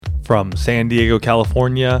From San Diego,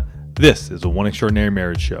 California, this is the One Extraordinary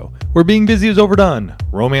Marriage Show, where being busy is overdone,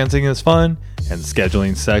 romancing is fun, and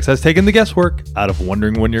scheduling sex has taken the guesswork out of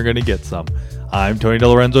wondering when you're going to get some. I'm Tony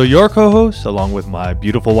DeLorenzo, your co-host, along with my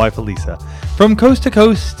beautiful wife, Elisa. From coast to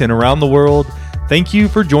coast and around the world, thank you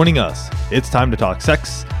for joining us. It's time to talk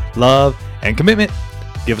sex, love, and commitment.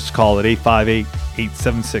 Give us a call at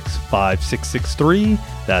 858-876-5663.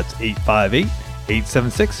 That's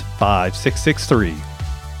 858-876-5663.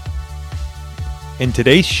 In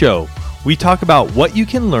today's show, we talk about what you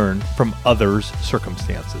can learn from others'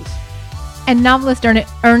 circumstances. And novelist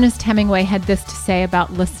Ernest Hemingway had this to say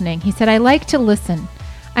about listening. He said, "I like to listen.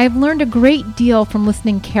 I have learned a great deal from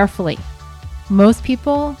listening carefully. Most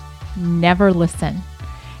people never listen."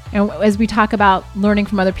 And as we talk about learning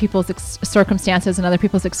from other people's circumstances and other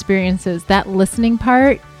people's experiences, that listening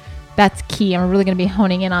part, that's key. And we're really going to be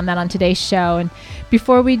honing in on that on today's show. And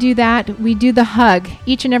before we do that, we do the hug.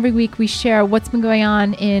 Each and every week we share what's been going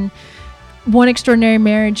on in One Extraordinary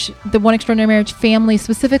Marriage, the One Extraordinary Marriage family,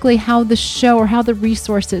 specifically how the show or how the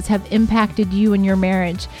resources have impacted you and your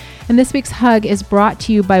marriage. And this week's hug is brought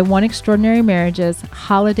to you by One Extraordinary Marriage's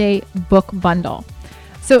Holiday Book Bundle.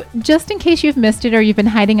 So just in case you've missed it or you've been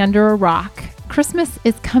hiding under a rock, Christmas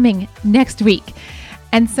is coming next week.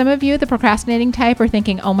 And some of you, the procrastinating type, are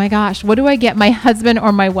thinking, oh my gosh, what do I get my husband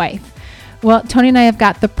or my wife? Well, Tony and I have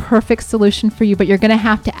got the perfect solution for you, but you're going to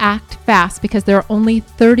have to act fast because there are only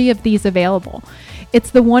 30 of these available.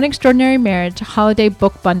 It's the One Extraordinary Marriage Holiday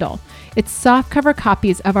Book Bundle. It's softcover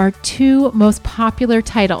copies of our two most popular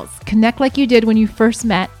titles, Connect Like You Did When You First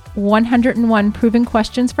Met, 101 Proven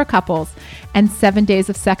Questions for Couples, and 7 Days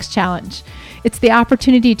of Sex Challenge. It's the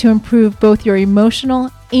opportunity to improve both your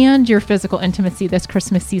emotional and your physical intimacy this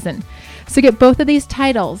Christmas season. So get both of these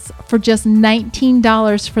titles for just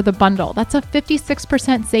 $19 for the bundle. That's a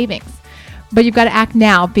 56% savings. But you've got to act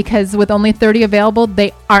now because with only 30 available,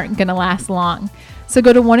 they aren't going to last long. So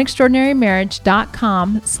go to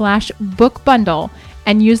oneextraordinarymarriage.com/book bundle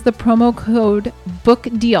and use the promo code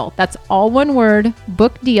BOOKDEAL. That's all one word,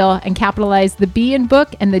 BOOKDEAL, and capitalize the B in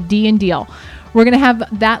book and the D in deal. We're going to have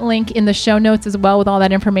that link in the show notes as well with all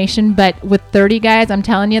that information. But with 30 guys, I'm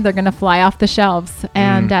telling you, they're going to fly off the shelves.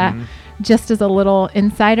 And just as a little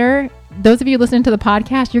insider, those of you listening to the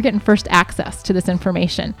podcast, you're getting first access to this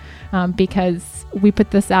information because we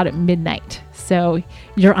put this out at midnight. So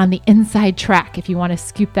you're on the inside track if you want to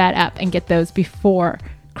scoop that up and get those before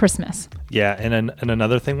Christmas. Yeah, and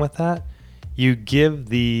another thing with that, you give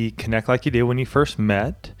the Connect Like You Did When You First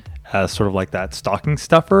Met as sort of like that stocking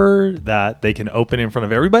stuffer that they can open in front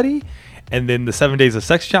of everybody. And then the 7 Days of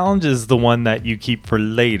Sex Challenge is the one that you keep for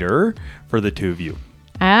later for the two of you.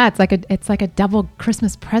 It's like a double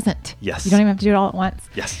Christmas present. Yes. You don't even have to do it all at once.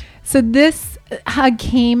 Yes. So this hug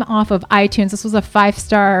came off of iTunes. This was a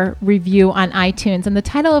 5-star review on iTunes. And the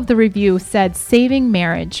title of the review said, "Saving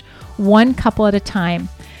Marriage, One Couple at a Time."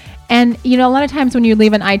 And, you know, a lot of times when you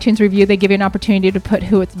leave an iTunes review, they give you an opportunity to put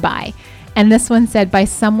who it's by. And this one said, "By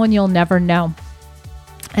someone you'll never know."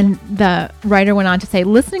 And the writer went on to say,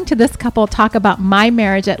 "Listening to this couple talk about my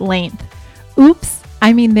marriage at length,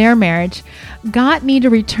 their marriage, got me to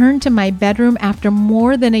return to my bedroom after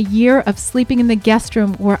more than a year of sleeping in the guest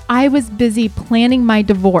room where I was busy planning my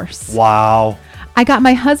divorce. Wow. I got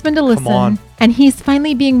my husband to listen, and he's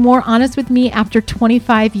finally being more honest with me after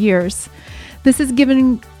 25 years. This is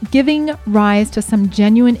giving rise to some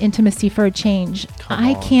genuine intimacy for a change.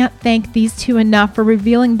 I can't thank these two enough for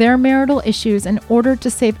revealing their marital issues in order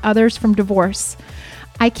to save others from divorce.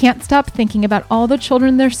 I can't stop thinking about all the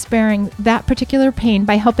children they're sparing that particular pain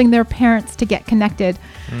by helping their parents to get connected.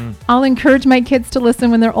 I'll encourage my kids to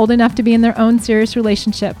listen when they're old enough to be in their own serious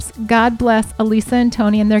relationships. God bless Elisa and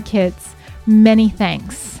Tony and their kids. Many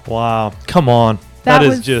thanks." Wow. Come on.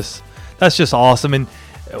 That's just awesome. And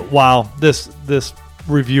wow, this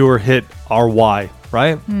reviewer hit our why,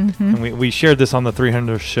 right? Mm-hmm. And we shared this on the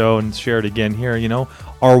 300th show and share it again here. You know,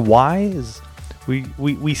 our why is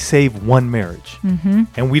we save one marriage. Mm-hmm.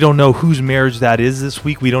 And we don't know whose marriage that is this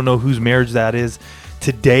week. We don't know whose marriage that is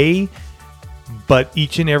today. But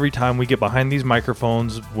each and every time we get behind these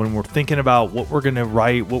microphones, when we're thinking about what we're going to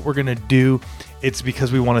write, what we're going to do, it's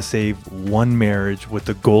because we want to save one marriage with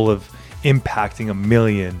the goal of impacting 1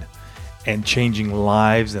 million and changing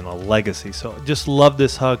lives and a legacy. So just love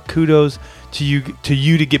this hug. Kudos to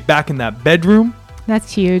you to get back in that bedroom.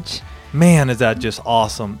 That's huge. Man, is that just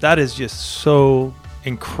awesome. That is just so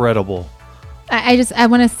incredible. I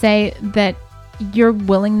want to say that your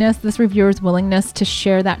willingness, this reviewer's willingness to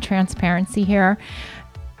share that transparency here,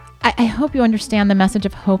 I hope you understand the message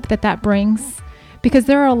of hope that brings, because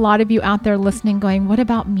there are a lot of you out there listening going, what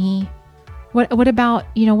about me? What about,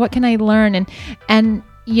 what can I learn? And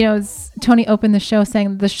Tony opened the show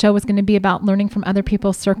saying the show was going to be about learning from other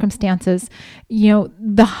people's circumstances.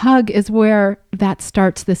 The hug is where that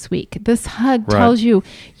starts this week. This hug tells you,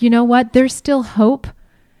 what, there's still hope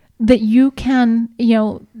that you can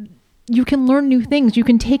learn new things. You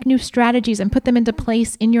can take new strategies and put them into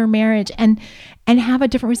place in your marriage and have a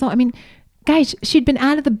different result. I mean, guys, she'd been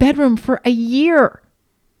out of the bedroom for a year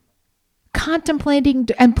contemplating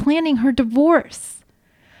and planning her divorce.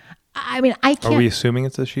 I mean, I can't. Are we assuming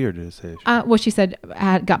it's a she or did it say she? Well, she said,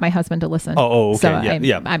 I had got my husband to listen. Oh, okay.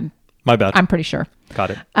 So I'm my bad. I'm pretty sure.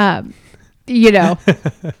 Got it. I mean,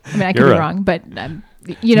 I could be wrong, but No.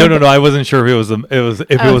 I wasn't sure if it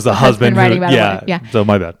was the husband writing about it. So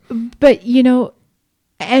my bad. But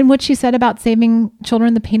and what she said about saving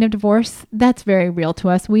children the pain of divorce, that's very real to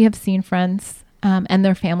us. We have seen friends and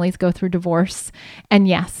their families go through divorce, and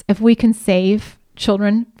yes, if we can save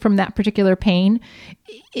children from that particular pain,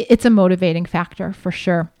 it's a motivating factor for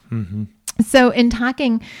sure. Mm-hmm. So in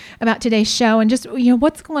talking about today's show and just,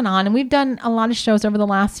 what's going on, and we've done a lot of shows over the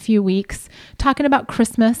last few weeks talking about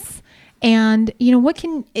Christmas and,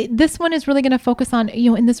 this one is really going to focus on,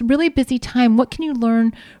 in this really busy time, what can you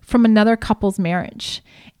learn from another couple's marriage?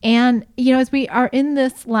 And, as we are in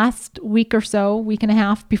this last week or so, week and a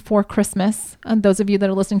half before Christmas, and those of you that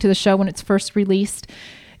are listening to the show when it's first released,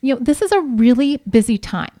 this is a really busy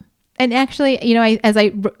time. And actually, as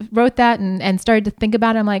I wrote that and started to think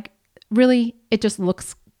about it, I'm like, really, it just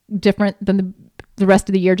looks different than the rest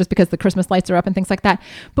of the year just because the Christmas lights are up and things like that.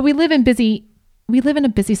 But we live in a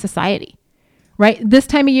busy society, right? This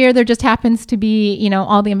time of year, there just happens to be,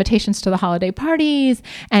 all the invitations to the holiday parties,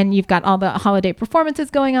 and you've got all the holiday performances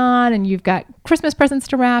going on, and you've got Christmas presents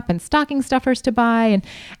to wrap and stocking stuffers to buy.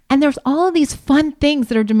 And there's all of these fun things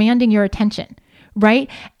that are demanding your attention. Right.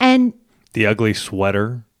 And the ugly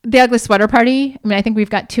sweater party. I mean, I think we've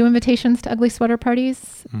got 2 invitations to ugly sweater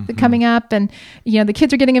parties coming up, and, the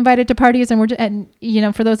kids are getting invited to parties, and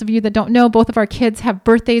for those of you that don't know, both of our kids have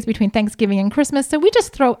birthdays between Thanksgiving and Christmas. So we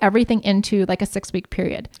just throw everything into like a 6-week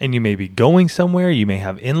period. And you may be going somewhere. You may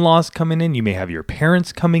have in-laws coming in. You may have your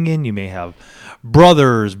parents coming in. You may have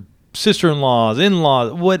brothers, sister-in-laws,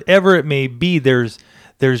 in-laws, whatever it may be. There's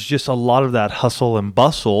just a lot of that hustle and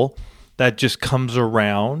bustle that just comes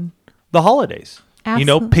around the holidays.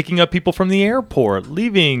 Absolutely. Picking up people from the airport,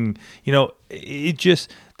 leaving, it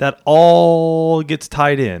just, that all gets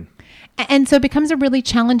tied in. And so it becomes a really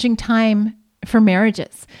challenging time for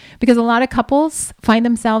marriages because a lot of couples find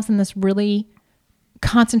themselves in this really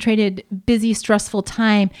concentrated, busy, stressful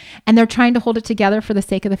time, and they're trying to hold it together for the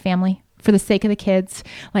sake of the family, for the sake of the kids.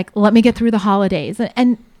 Like, let me get through the holidays.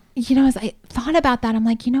 And as I thought about that, I'm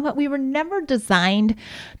like, you know what? We were never designed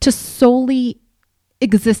to solely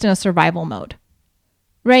exist in a survival mode,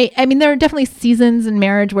 right? I mean, there are definitely seasons in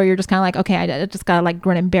marriage where you're just kind of like, okay, I just got to like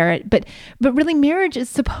grin and bear it. But really marriage is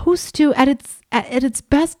supposed to, at its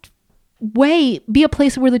best way, be a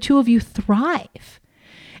place where the two of you thrive.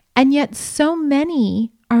 And yet so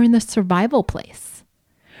many are in the survival place,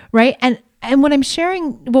 right? And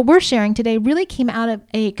what we're sharing today really came out of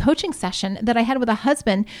a coaching session that I had with a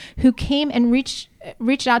husband who came and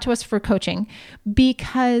reached out to us for coaching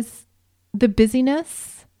because the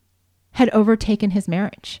busyness had overtaken his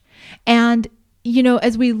marriage. And,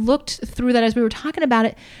 as we looked through that, as we were talking about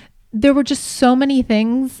it, there were just so many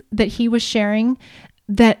things that he was sharing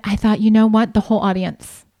that I thought, what? The whole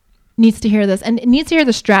audience needs to hear this, and it needs to hear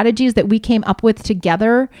the strategies that we came up with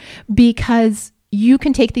together, because you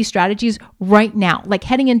can take these strategies right now, like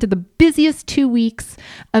heading into the busiest 2 weeks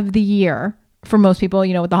of the year for most people,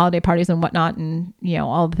 with the holiday parties and whatnot, and,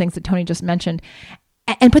 all the things that Tony just mentioned,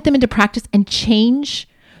 and put them into practice and change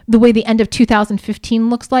the way the end of 2015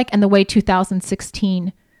 looks like and the way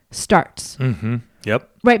 2016 starts. Mm-hmm. Yep.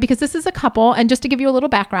 Right. Because this is a couple. And just to give you a little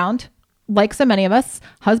background, like so many of us,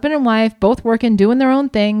 husband and wife, both working, doing their own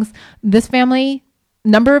things. This family,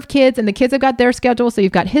 number of kids, and the kids have got their schedule. So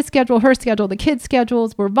you've got his schedule, her schedule, the kids'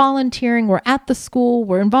 schedules. We're volunteering. We're at the school.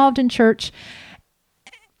 We're involved in church.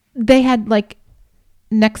 They had like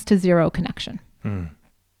next to zero connection.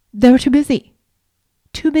 They were too busy.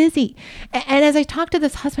 And as I talked to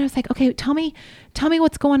this husband, I was like, okay, tell me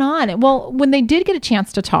what's going on. And well, when they did get a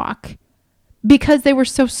chance to talk, because they were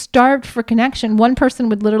so starved for connection, one person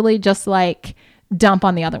would literally just like dump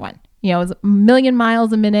on the other one. It was a million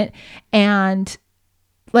miles a minute and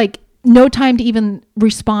like no time to even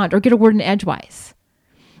respond or get a word in edgewise.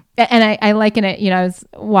 And I liken it, I was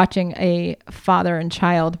watching a father and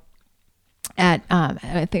child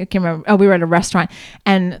I think I can't remember. Oh, we were at a restaurant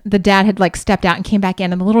and the dad had like stepped out and came back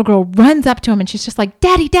in and the little girl runs up to him and she's just like,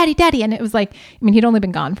 "Daddy, daddy, daddy." And it was like, I mean, he'd only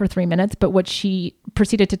been gone for 3 minutes, but what she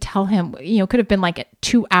proceeded to tell him, could have been like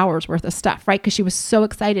 2 hours worth of stuff, right? Because she was so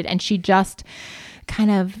excited and she just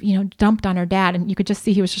kind of, dumped on her dad. And you could just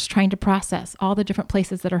see he was just trying to process all the different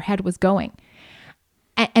places that her head was going.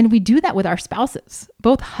 And we do that with our spouses.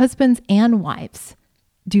 Both husbands and wives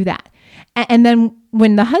do that. And then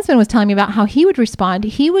when the husband was telling me about how he would respond,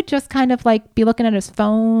 he would just kind of like be looking at his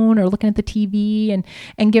phone or looking at the TV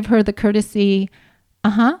and give her the courtesy,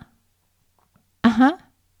 sure,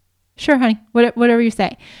 honey, whatever you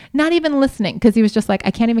say. Not even listening, because he was just like,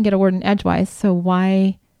 I can't even get a word in edgewise, so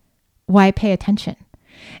why pay attention?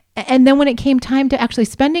 And then when it came time to actually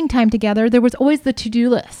spending time together, there was always the to-do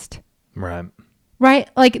list. Right?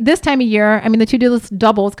 Like this time of year, I mean, the to-do list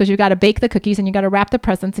doubles because you got to bake the cookies and you got to wrap the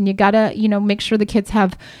presents and you got to, make sure the kids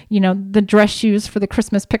have, the dress shoes for the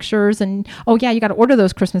Christmas pictures. And, oh yeah, you got to order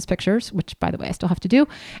those Christmas pictures, which by the way, I still have to do.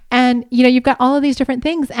 And, you've got all of these different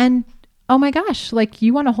things. And oh my gosh, like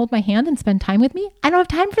you want to hold my hand and spend time with me? I don't have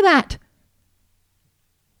time for that.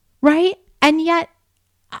 Right? And yet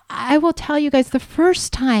I will tell you guys the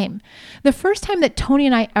first time that Tony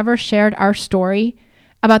and I ever shared our story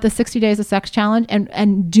about the 60 Days of Sex Challenge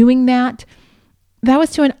and doing that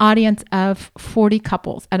was to an audience of 40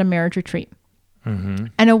 couples at a marriage retreat. Mm-hmm.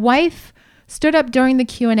 And a wife stood up during the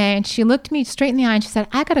Q&A and she looked me straight in the eye and she said,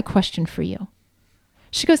 "I got a question for you."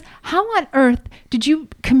 She goes, "How on earth did you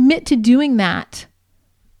commit to doing that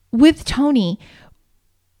with Tony?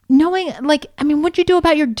 Knowing, what'd you do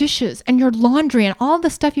about your dishes and your laundry and all the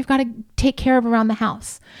stuff you've got to take care of around the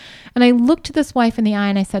house?" And I looked this wife in the eye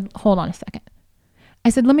and I said, "Hold on a second." I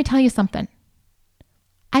said, "Let me tell you something.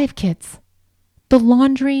 I have kids. The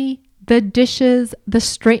laundry, the dishes, the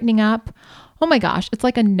straightening up. Oh my gosh, it's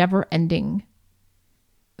like a never ending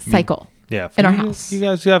cycle in our house." You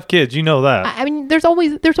guys have kids, you know that. I mean, there's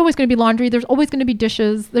always going to be laundry. There's always going to be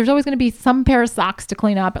dishes. There's always going to be some pair of socks to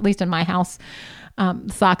clean up, at least in my house.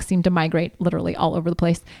 Socks seem to migrate literally all over the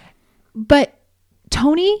place. But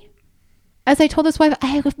Tony, as I told this wife, I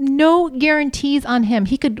have no guarantees on him.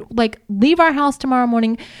 He could leave our house tomorrow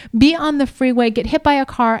morning, be on the freeway, get hit by a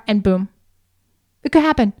car, and boom. It could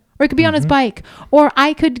happen. Or it could be on his bike. Or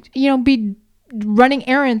I could, be running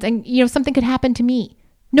errands and, something could happen to me.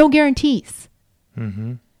 No guarantees.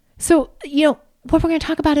 Mm-hmm. So, what we're going to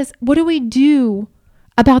talk about is what do we do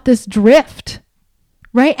about this drift?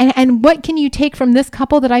 Right? And what can you take from this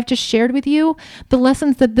couple that I've just shared with you? The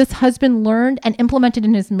lessons that this husband learned and implemented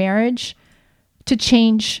in his marriage to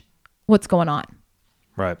change what's going on.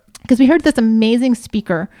 Right. Because we heard this amazing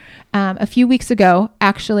speaker a few weeks ago.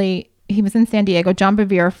 Actually, he was in San Diego, John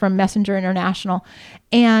Bevere from Messenger International.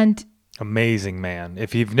 And amazing man.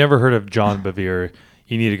 If you've never heard of John Bevere,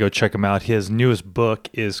 you need to go check him out. His newest book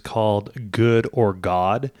is called Good or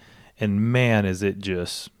God. And man, it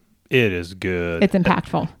is good. It's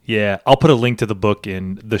impactful. Yeah. I'll put a link to the book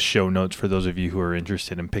in the show notes for those of you who are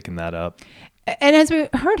interested in picking that up. And as we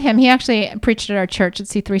heard him, he actually preached at our church at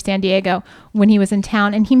C3 San Diego when he was in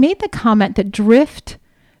town. And he made the comment that drift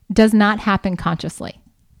does not happen consciously.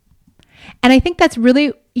 And I think that's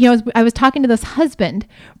really, I was talking to this husband,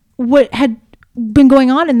 what had been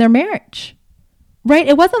going on in their marriage, right?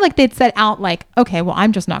 It wasn't like they'd set out okay, well,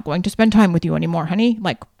 I'm just not going to spend time with you anymore, honey.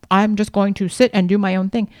 I'm just going to sit and do my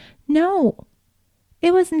own thing. No,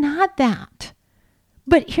 it was not that.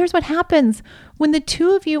 But here's what happens when the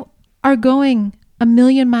two of you are going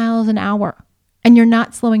 1,000,000 miles an hour and you're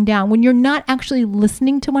not slowing down, when you're not actually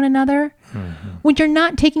listening to one another, when you're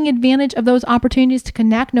not taking advantage of those opportunities to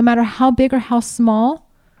connect, no matter how big or how small.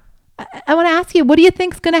 I want to ask you, what do you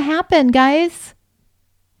think's going to happen, guys?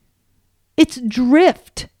 It's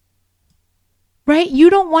drift, right? You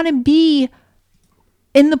don't want to be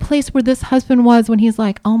in the place where this husband was when he's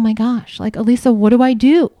like, "Oh my gosh, Elisa, what do I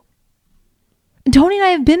do?" And Tony and I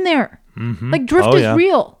have been there. Mm-hmm. Drift is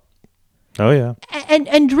real. Oh yeah.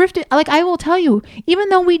 And drift, I will tell you, even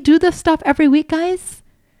though we do this stuff every week, guys,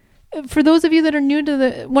 for those of you that are new to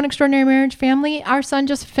the One Extraordinary Marriage family, our son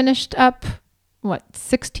just finished up,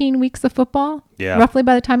 16 weeks of football? Yeah. Roughly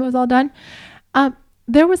by the time it was all done.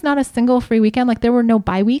 There was not a single free weekend. There were no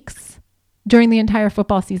bye weeks during the entire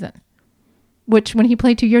football season, which when he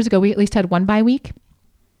played 2 years ago, we at least had one bye week.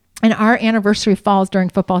 And our anniversary falls during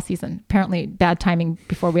football season. Apparently bad timing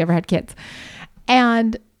before we ever had kids.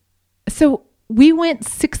 And so we went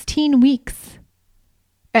 16 weeks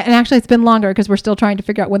And actually, it's been longer because we're still trying to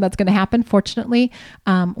figure out when that's going to happen. Fortunately,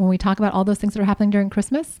 when we talk about all those things that are happening during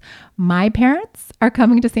Christmas, my parents are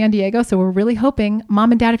coming to San Diego. So we're really hoping,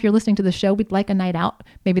 Mom and Dad, if you're listening to the show, we'd like a night out.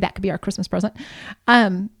 Maybe that could be our Christmas present.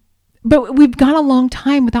 But we've gone a long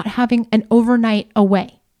time without having an overnight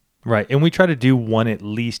away. Right. And we try to do one at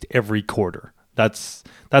least every quarter. That's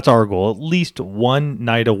our goal. At least one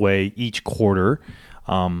night away each quarter,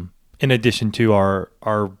 in addition to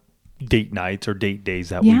our date nights or date days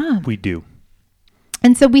that we do.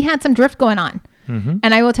 And so we had some drift going on. Mm-hmm.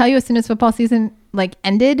 And I will tell you, as soon as football season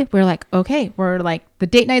ended, we're like, okay, the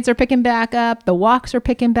date nights are picking back up. The walks are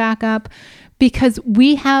picking back up because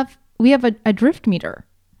we have a drift meter.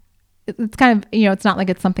 It's kind of, it's not like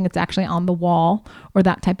it's something that's actually on the wall or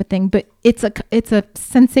that type of thing, but it's a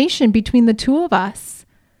sensation between the two of us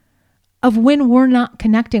of when we're not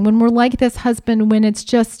connecting, when we're like this husband, when it's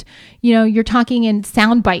just, you're talking in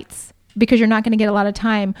sound bites because you're not going to get a lot of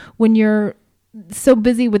time, when you're so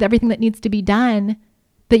busy with everything that needs to be done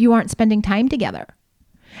that you aren't spending time together.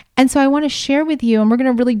 And so I want to share with you, and we're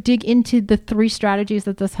going to really dig into the 3 strategies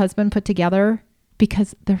that this husband put together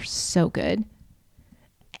because they're so good.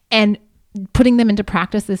 And putting them into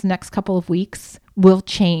practice this next couple of weeks will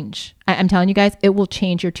change. I'm telling you guys, it will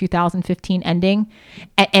change your 2015 ending,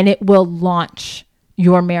 and it will launch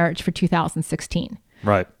your marriage for 2016.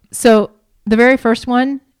 Right. So the very first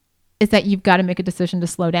one is that you've got to make a decision to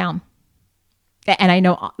slow down. And I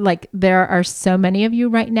know there are so many of you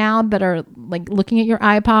right now that are looking at your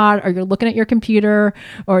iPod, or you're looking at your computer,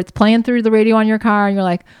 or it's playing through the radio on your car. And you're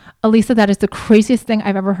like, Alisa, that is the craziest thing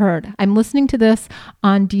I've ever heard. I'm listening to this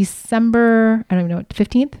on December,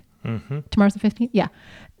 15th? Mm-hmm. Tomorrow's the 15th? Yeah.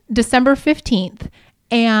 December 15th.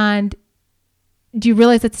 And do you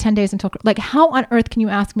realize it's 10 days until, how on earth can you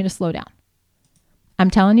ask me to slow down? I'm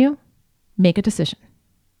telling you, make a decision.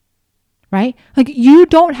 Right? You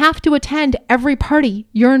don't have to attend every party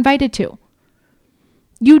you're invited to.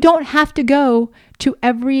 You don't have to go to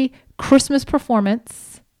every Christmas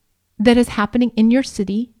performance that is happening in your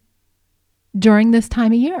city during this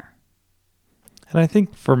time of year. And I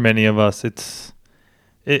think for many of us,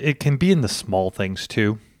 it can be in the small things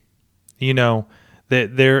too. Elisa's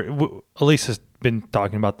been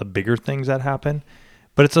talking about the bigger things that happen,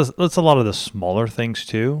 but it's a lot of the smaller things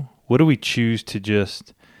too. What do we choose to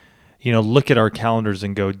just look at our calendars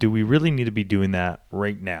and go, do we really need to be doing that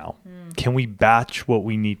right now? Can we batch what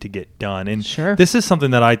we need to get done? And sure. This is something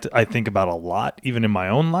that I think about a lot, even in my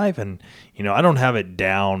own life. And, I don't have it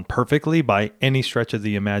down perfectly by any stretch of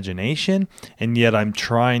the imagination. And yet I'm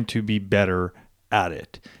trying to be better at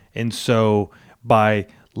it. And so by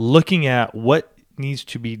looking at what needs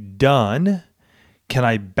to be done, can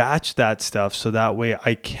I batch that stuff so that way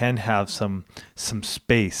I can have some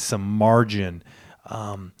space, some margin,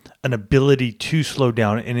 an ability to slow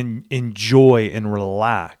down and enjoy and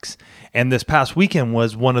relax. And this past weekend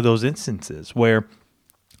was one of those instances where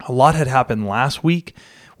a lot had happened last week.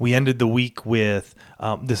 We ended the week with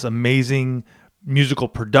this amazing musical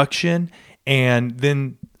production, and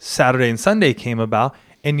then Saturday and Sunday came about.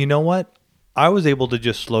 And you know what? I was able to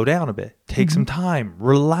just slow down a bit, take some time,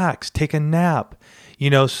 relax, take a nap.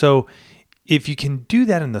 So if you can do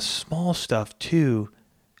that in the small stuff too,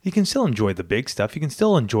 you can still enjoy the big stuff. You can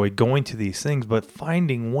still enjoy going to these things, but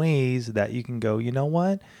finding ways that you can go, you know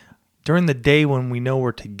what? During the day when we know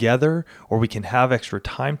we're together or we can have extra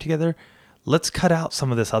time together, let's cut out some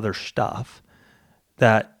of this other stuff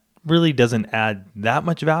that really doesn't add that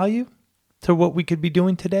much value to what we could be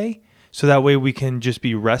doing today. So that way we can just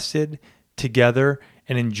be rested together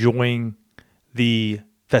and enjoying the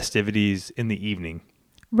festivities in the evening.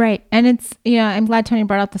 Right. And it's, I'm glad Tony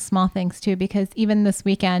brought up the small things too, because even this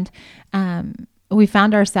weekend, we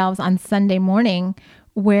found ourselves on Sunday morning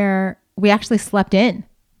where we actually slept in.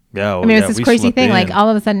 Yeah. It's this crazy thing. All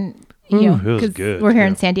of a sudden, because we're here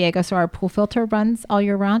in San Diego, so our pool filter runs all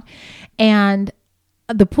year round. And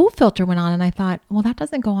the pool filter went on and I thought, well, that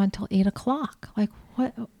doesn't go on until 8:00.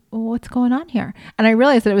 What's going on here? And I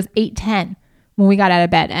realized that it was 8:10. when we got out of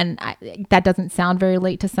bed. And that doesn't sound very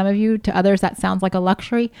late to some of you. To others, that sounds like a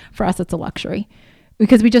luxury. For us, it's a luxury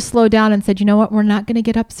because we just slowed down and said, you know what? We're not going to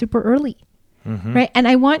get up super early. Mm-hmm. Right. And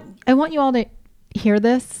I want you all to hear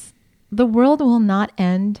this. The world will not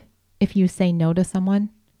end if you say no to someone.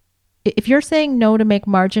 If you're saying no to make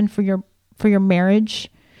margin for your marriage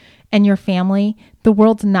and your family, the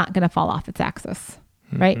world's not going to fall off its axis.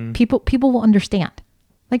 Right. Mm-hmm. People will understand.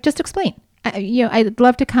 Like, just explain. I'd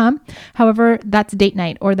love to come. However, that's date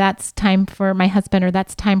night, or that's time for my husband, or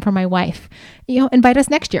that's time for my wife. Invite us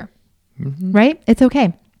next year. Mm-hmm. Right? It's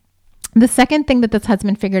okay. The second thing that this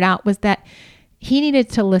husband figured out was that he needed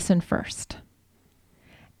to listen first.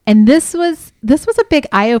 And this was a big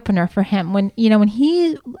eye opener for him when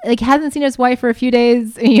he like hasn't seen his wife for a few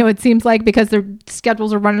days, it seems like, because their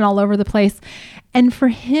schedules are running all over the place. And for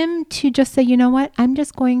him to just say, you know what, I'm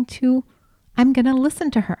going to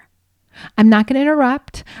listen to her. I'm not going to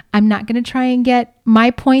interrupt. I'm not going to try and get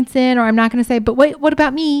my points in, or I'm not going to say, but wait, what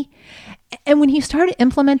about me? And when he started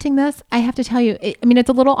implementing this, I have to tell you, it's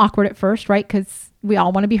a little awkward at first, right? Because we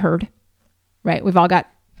all want to be heard, right? We've all got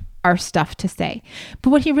our stuff to say.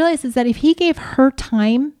 But what he realized is that if he gave her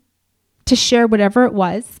time to share whatever it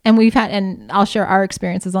was, and I'll share our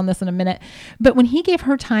experiences on this in a minute, but when he gave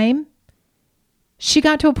her time, she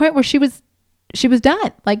got to a point where she was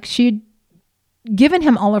done. Like, she'd given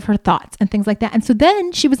him all of her thoughts and things like that. And so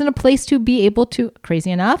then she was in a place to be able to,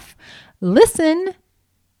 crazy enough, listen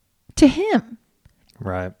to him.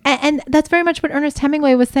 Right. And that's very much what Ernest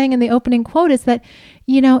Hemingway was saying in the opening quote, is that,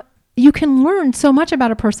 you can learn so much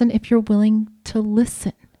about a person if you're willing to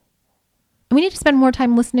listen. And we need to spend more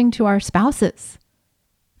time listening to our spouses.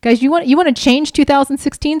 Guys, you want to change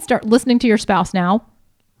 2016? Start listening to your spouse now.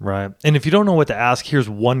 Right. And if you don't know what to ask, here's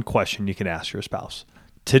one question you can ask your spouse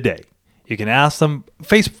today. You can ask them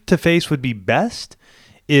face to face would be best.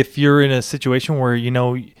 If you're in a situation where,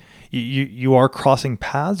 you are crossing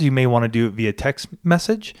paths, you may want to do it via text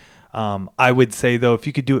message. I would say, though, if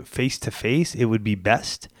you could do it face to face, it would be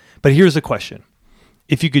best. But here's the question.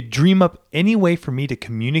 If you could dream up any way for me to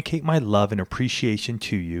communicate my love and appreciation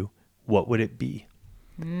to you, what would it be?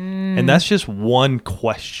 And that's just one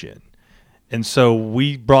question. And so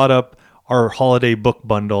we brought up our holiday book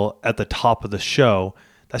bundle at the top of the show.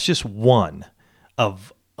 That's just one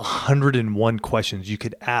of 101 questions you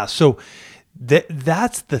could ask. So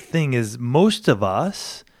that's the thing, is most of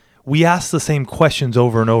us, we ask the same questions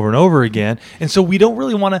over and over and over again. And so we don't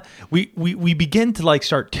really want to, we begin to like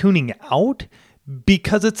start tuning out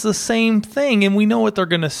because it's the same thing and we know what they're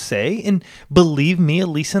going to say. And believe me,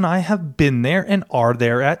 Elisa and I have been there and are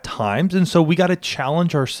there at times. And so we got to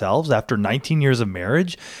challenge ourselves after 19 years of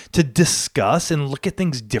marriage to discuss and look at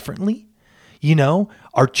things differently.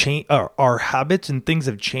 Our habits and things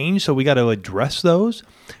have changed, so we got to address those.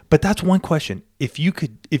 But that's one question. If you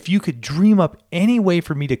could dream up any way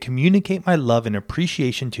for me to communicate my love and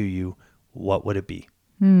appreciation to you, what would it be?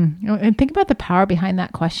 And think about the power behind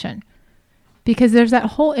that question, because there's that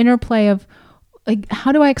whole interplay of, like,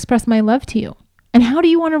 how do I express my love to you, and how do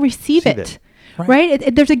you want to receive it?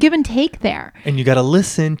 Right? There's a give and take there. And you got to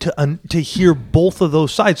listen to hear both of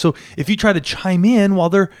those sides. So if you try to chime in while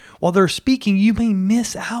they're speaking, you may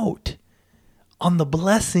miss out on the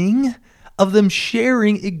blessing of them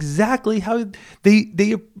sharing exactly how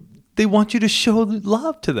they want you to show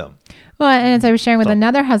love to them. Well, and as I was sharing with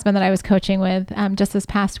another husband that I was coaching with just this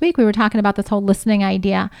past week, we were talking about this whole listening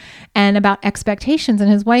idea and about expectations.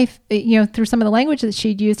 And his wife, through some of the language that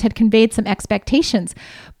she'd used, had conveyed some expectations,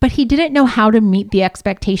 but he didn't know how to meet the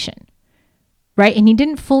expectation, right? And he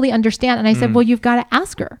didn't fully understand. And I said, well, you've got to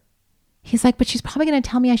ask her. He's like, but she's probably going to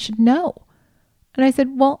tell me I should know. And I said,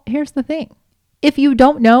 well, here's the thing. If you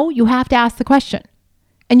don't know, you have to ask the question.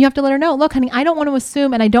 And you have to let her know, look, honey, I don't want to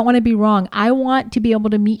assume and I don't want to be wrong. I want to be able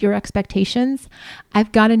to meet your expectations.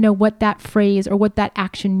 I've got to know what that phrase or what that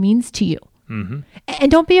action means to you. Mm-hmm. And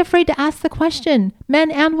don't be afraid to ask the question. Men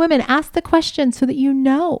and women, ask the question so that you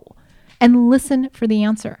know and listen for the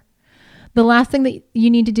answer. The last thing that you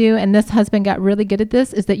need to do, and this husband got really good at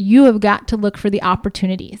this, is that you have got to look for the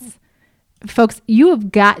opportunities. Folks, you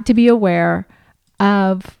have got to be aware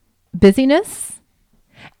of busyness.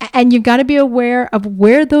 And you've got to be aware of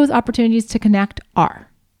where those opportunities to connect are,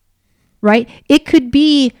 right? It could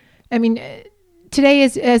be, today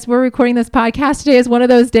is, as we're recording this podcast, today is one of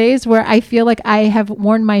those days where I feel like I have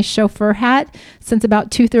worn my chauffeur hat since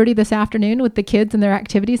about 2:30 this afternoon with the kids and their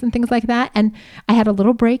activities and things like that. And I had a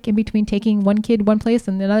little break in between taking one kid one place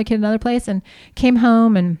and another kid another place, and came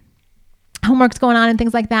home and homework's going on and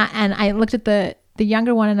things like that. And I looked at the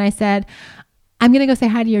younger one and I said, I'm going to go say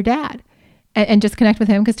hi to your dad. And just connect with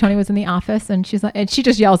him, because Tony was in the office, and she's like, and she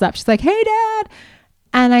just yells up. She's like, hey, Dad.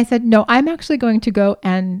 And I said, no, I'm actually going to go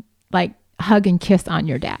and like hug and kiss on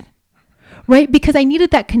your dad. Right? Because I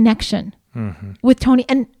needed that connection with Tony.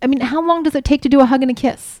 And how long does it take to do a hug and a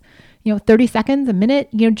kiss? 30 seconds, a minute,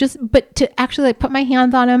 but to actually like put my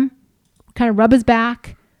hands on him, kind of rub his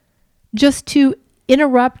back, just to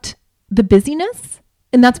interrupt the busyness.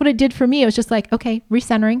 And that's what it did for me. It was just like, okay,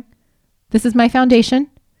 recentering. This is my foundation.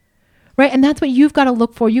 Right. And that's what you've got to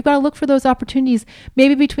look for. You've got to look for those opportunities,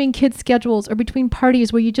 maybe between kids' schedules or between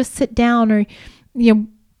parties where you just sit down, or,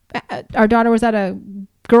 our daughter was at a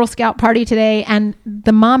Girl Scout party today and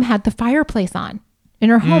the mom had the fireplace on in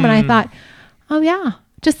her home. And I thought, oh yeah,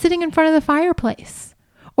 just sitting in front of the fireplace.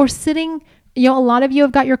 or sitting, a lot of you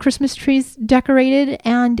have got your Christmas trees decorated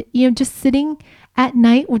and, just sitting at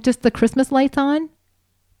night with just the Christmas lights on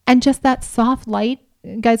and just that soft light.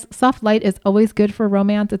 Guys, soft light is always good for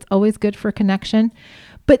romance. It's always good for connection.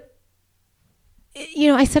 But,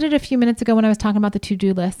 I said it a few minutes ago when I was talking about the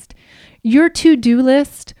to-do list. Your to-do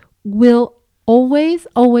list will always,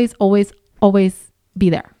 always, always, always be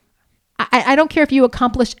there. I don't care if you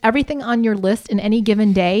accomplish everything on your list in any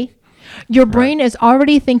given day. Your brain is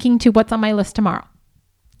already thinking to what's on my list tomorrow.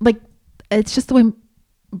 Like, it's just the way,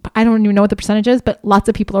 I don't even know what the percentage is, but lots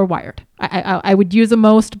of people are wired. I would use the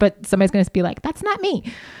most, but somebody's going to be like, that's not me.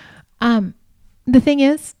 The thing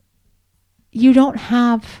is, you don't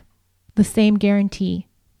have the same guarantee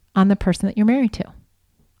on the person that you're married to.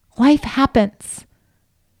 Life happens.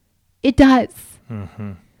 It does.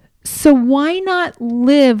 Mm-hmm. So why not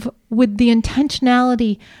live with the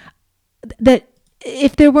intentionality that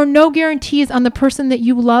if there were no guarantees on the person that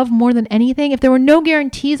you love more than anything, if there were no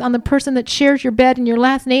guarantees on the person that shares your bed and your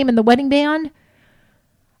last name and the wedding band,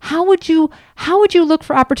 how would you look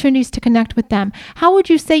for opportunities to connect with them? How would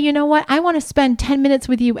you say, you know what? I want to spend 10 minutes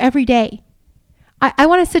with you every day. I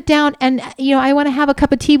want to sit down and, I want to have a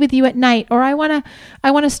cup of tea with you at night, or I want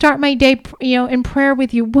to start my day, in prayer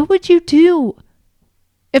with you. What would you do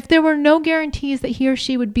if there were no guarantees that he or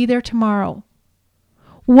she would be there tomorrow?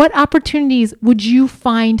 What opportunities would you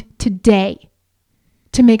find today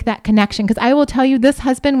to make that connection? Because I will tell you, this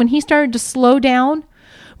husband, when he started to slow down,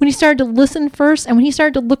 when he started to listen first, and when he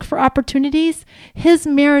started to look for opportunities, his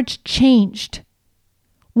marriage changed.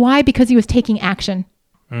 Why? Because he was taking action.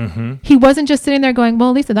 Mm-hmm. He wasn't just sitting there going,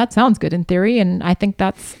 well, Lisa, that sounds good in theory. And I think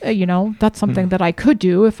that's, that's something that I could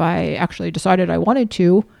do if I actually decided I wanted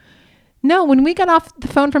to. No, when we got off the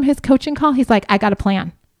phone from his coaching call, he's like, I got a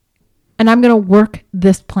plan. And I'm going to work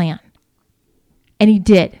this plan. And he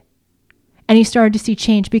did. And he started to see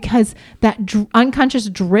change because that unconscious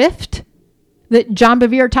drift that John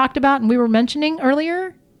Bevere talked about and we were mentioning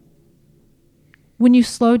earlier, when you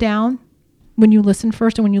slow down, when you listen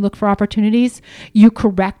first and when you look for opportunities, you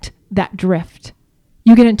correct that drift.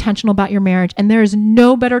 You get intentional about your marriage. And there is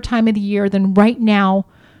no better time of the year than right now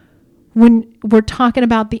when we're talking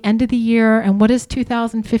about the end of the year and what does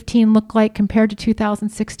 2015 look like compared to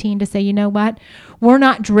 2016 to say, you know what? We're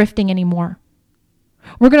not drifting anymore.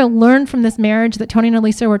 We're going to learn from this marriage that Tony and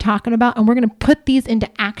Elisa were talking about, and we're going to put these into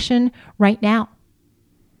action right now.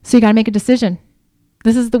 So you got to make a decision.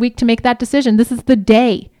 This is the week to make that decision. This is the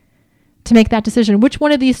day to make that decision. Which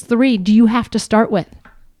one of these three do you have to start with?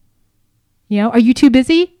 Are you too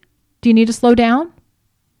busy? Do you need to slow down?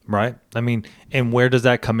 Right. And where does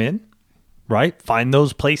that come in? Right? Find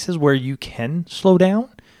those places where you can slow down,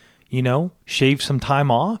 shave some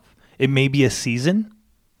time off. It may be a season,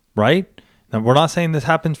 right? Now, we're not saying this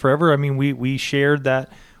happens forever. We shared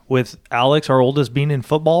that with Alex, our oldest, being in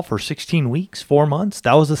football for 16 weeks, 4 months.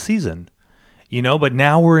 That was a season, but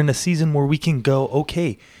now we're in a season where we can go,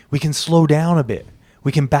 okay, we can slow down a bit.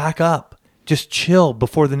 We can back up, just chill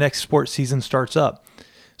before the next sports season starts up.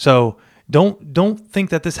 So don't think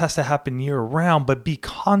that this has to happen year round, but be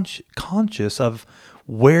conscious of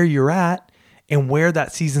where you're at and where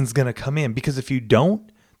that season's going to come in. Because if you don't,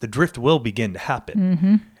 the drift will begin to happen.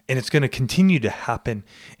 Mm-hmm. And it's going to continue to happen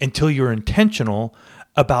until you're intentional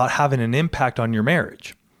about having an impact on your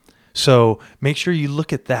marriage. So make sure you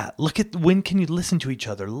look at that. Look at when can you listen to each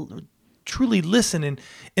other. Truly listen. And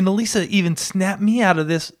Elisa even snapped me out of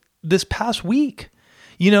this past week.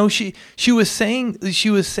 She was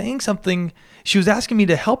saying something. She was asking me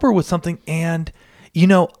to help her with something, and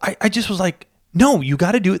I just was like, no, you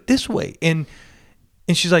got to do it this way. And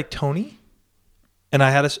she's like, Tony, and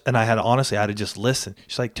I had to just listen.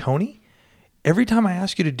 She's like, Tony, every time I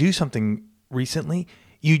ask you to do something recently,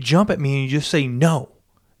 you jump at me and you just say, no,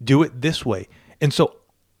 do it this way. And so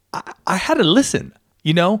I had to listen.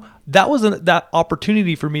 That was that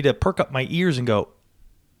opportunity for me to perk up my ears and go,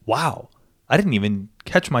 wow. I didn't even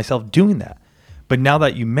catch myself doing that. But now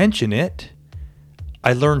that you mention it,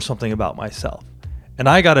 I learned something about myself. And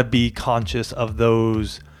I got to be conscious of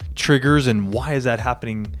those triggers and why is that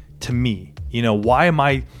happening to me? Why am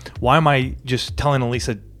I just telling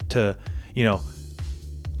Elisa to,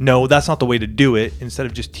 no, that's not the way to do it, instead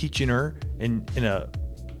of just teaching her in a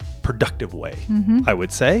productive way, mm-hmm. I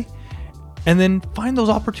would say. And then find those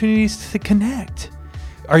opportunities to connect.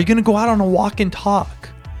 Are you going to go out on a walk and talk?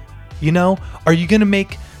 Are you going to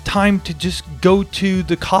make time to just go to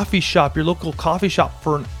the coffee shop, your local coffee shop,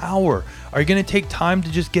 for an hour? Are you going to take time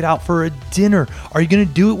to just get out for a dinner? Are you going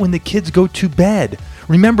to do it when the kids go to bed?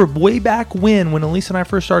 Remember, way back when Elisa and I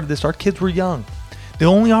first started this, our kids were young. The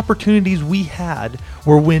only opportunities we had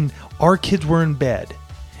were when our kids were in bed.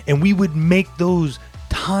 And we would make those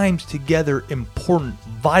times together important,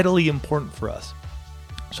 vitally important for us.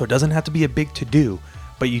 So it doesn't have to be a big to-do,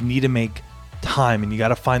 but you need to make time, and you got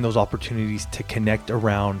to find those opportunities to connect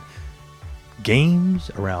around games,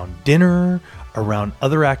 around dinner, around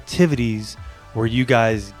other activities where you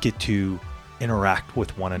guys get to interact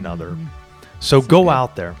with one another. So go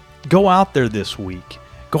out there this week.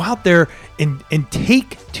 Go out there and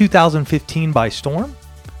take 2015 by storm.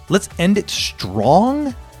 Let's end it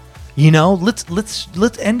strong.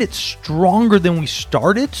 Let's end it stronger than we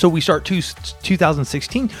started. So we start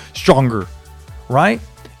 2016 stronger, right?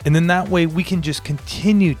 And then that way we can just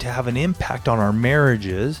continue to have an impact on our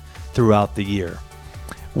marriages throughout the year.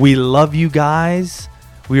 We love you guys.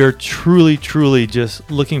 We are truly, truly just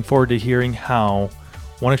looking forward to hearing how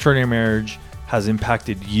One Extraordinary Marriage has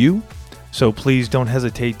impacted you. So please don't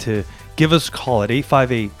hesitate to give us a call at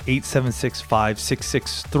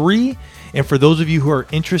 858-876-5663. And for those of you who are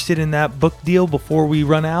interested in that book deal before we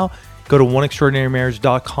run out, go to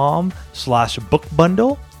oneextraordinarymarriage.com/book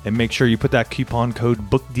bundle and make sure you put that coupon code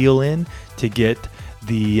book deal in to get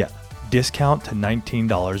the discount to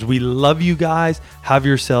 $19. We love you guys. Have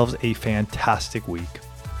yourselves a fantastic week.